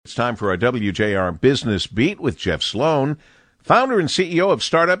It's time for our WJR Business Beat with Jeff Sloan, founder and CEO of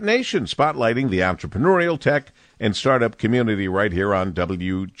Startup Nation, spotlighting the entrepreneurial tech and startup community right here on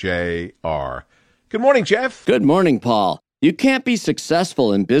WJR. Good morning, Jeff. Good morning, Paul. You can't be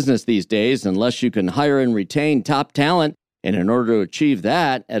successful in business these days unless you can hire and retain top talent. And in order to achieve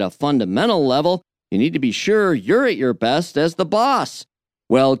that at a fundamental level, you need to be sure you're at your best as the boss.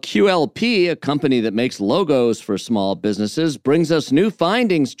 Well, QLP, a company that makes logos for small businesses, brings us new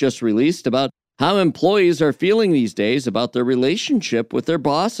findings just released about how employees are feeling these days about their relationship with their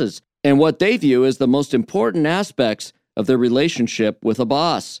bosses and what they view as the most important aspects of their relationship with a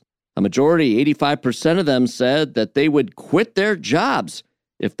boss. A majority, 85% of them, said that they would quit their jobs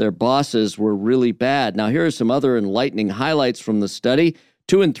if their bosses were really bad. Now, here are some other enlightening highlights from the study.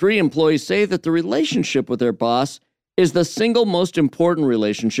 2 in 3 employees say that the relationship with their boss is the single most important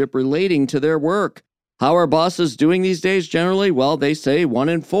relationship relating to their work. How are bosses doing these days generally? Well, they say 1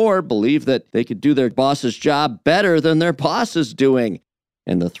 in 4 believe that they could do their boss's job better than their boss is doing.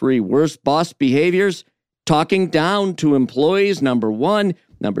 And the 3 worst boss behaviors: talking down to employees, number 1,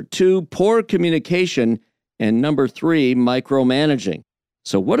 number 2, poor communication, and number 3, micromanaging.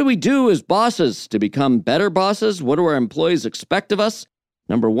 So what do we do as bosses to become better bosses? What do our employees expect of us?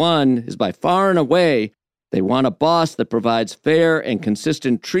 Number 1 is by far and away, they want a boss that provides fair and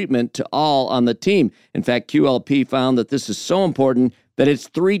consistent treatment to all on the team. In fact, QLP found that this is so important that it's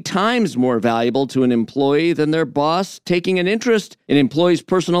 3 times more valuable to an employee than their boss taking an interest in employees'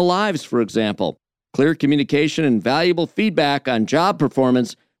 personal lives, for example. Clear communication and valuable feedback on job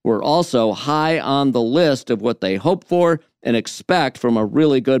performance were also high on the list of what they hope for and expect from a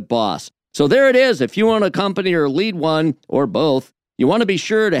really good boss. So there it is. If you own a company or lead one, or both, you want to be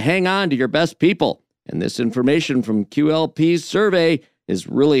sure to hang on to your best people. And this information from QLP's survey is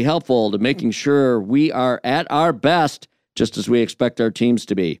really helpful to making sure we are at our best, just as we expect our teams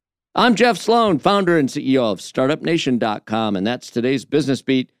to be. I'm Jeff Sloan, founder and CEO of StartupNation.com, and that's today's Business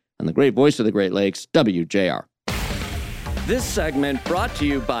Beat on the great voice of the Great Lakes, WJR. This segment brought to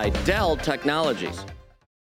you by Dell Technologies.